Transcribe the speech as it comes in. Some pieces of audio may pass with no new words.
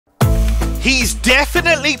He's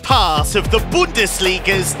definitely part of the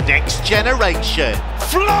Bundesliga's next generation.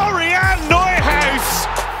 Florian Neuhaus!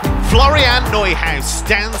 Florian Neuhaus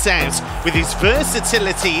stands out with his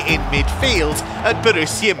versatility in midfield at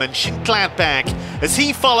Borussia Mönchengladbach as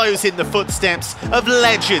he follows in the footsteps of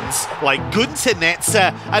legends like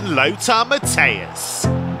Netzer and Matthäus.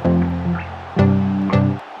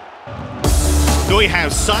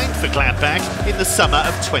 Neuhaus signed for Gladbach in the summer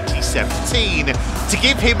of 2017. To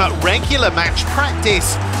give him regular match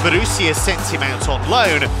practice, Borussia sent him out on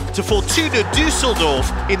loan to Fortuna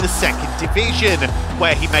Düsseldorf in the second division,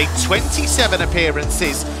 where he made 27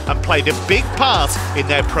 appearances and played a big part in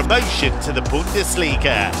their promotion to the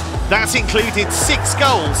Bundesliga. That included 6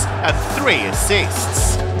 goals and 3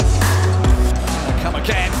 assists. Come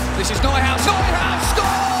again, this is Neuhaus, Neuhaus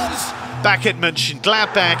scores! Back at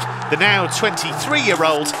Mönchengladbach, the now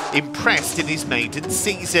 23-year-old impressed in his maiden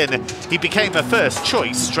season. He became a first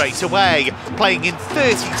choice straight away, playing in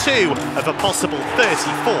 32 of a possible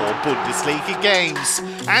 34 Bundesliga games.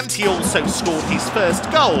 And he also scored his first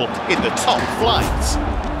goal in the top flight.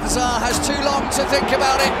 Hazard has too long to think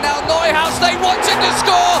about it. Now Neuhaus, they wanted to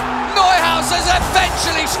score! Neuhaus has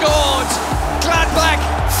eventually scored! Gladbach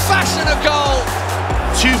fashion a goal!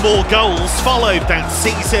 2 more goals followed that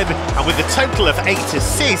season, and with a total of 8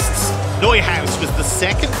 assists, Neuhaus was the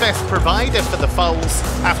second best provider for the Foals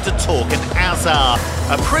after Torgan Hazard.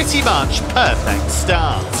 A pretty much perfect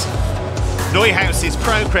start. Neuhaus's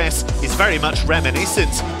progress is very much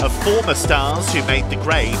reminiscent of former stars who made the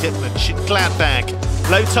grade at Mönchengladbach.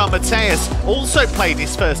 Matthäus also played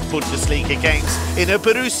his first Bundesliga games in a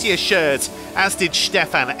Borussia shirt, as did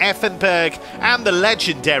Stefan Effenberg and the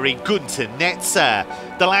legendary Netzer.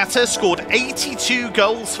 The latter scored 82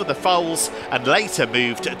 goals for the Foals and later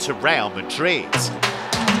moved to Real Madrid.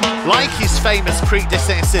 Like his famous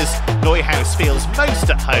predecessors, Neuhaus feels most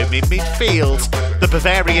at home in midfield. The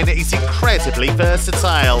Bavarian is incredibly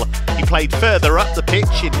versatile. He played further up the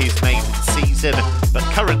pitch in his maiden season, but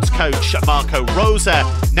current coach Marco Rosa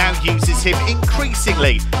now uses him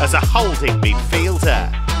increasingly as a holding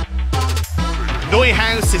midfielder.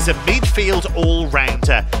 Neuhaus is a midfield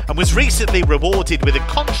all-rounder and was recently rewarded with a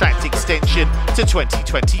contract extension to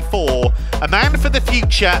 2024. A man for the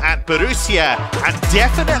future at Borussia and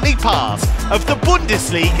definitely part of the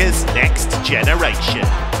Bundesliga's next generation.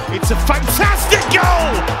 It's a fantastic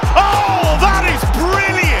goal! Oh, that is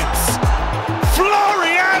brilliant!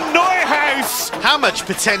 Florian Neuhaus! How much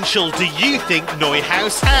potential do you think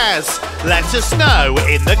Neuhaus has? Let us know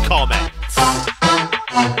in the comments.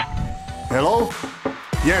 Hello?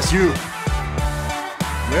 Yes, you.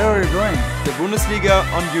 Where are you going? The Bundesliga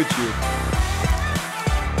on YouTube.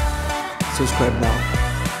 Subscribe now.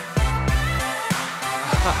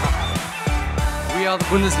 We are the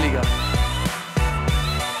Bundesliga.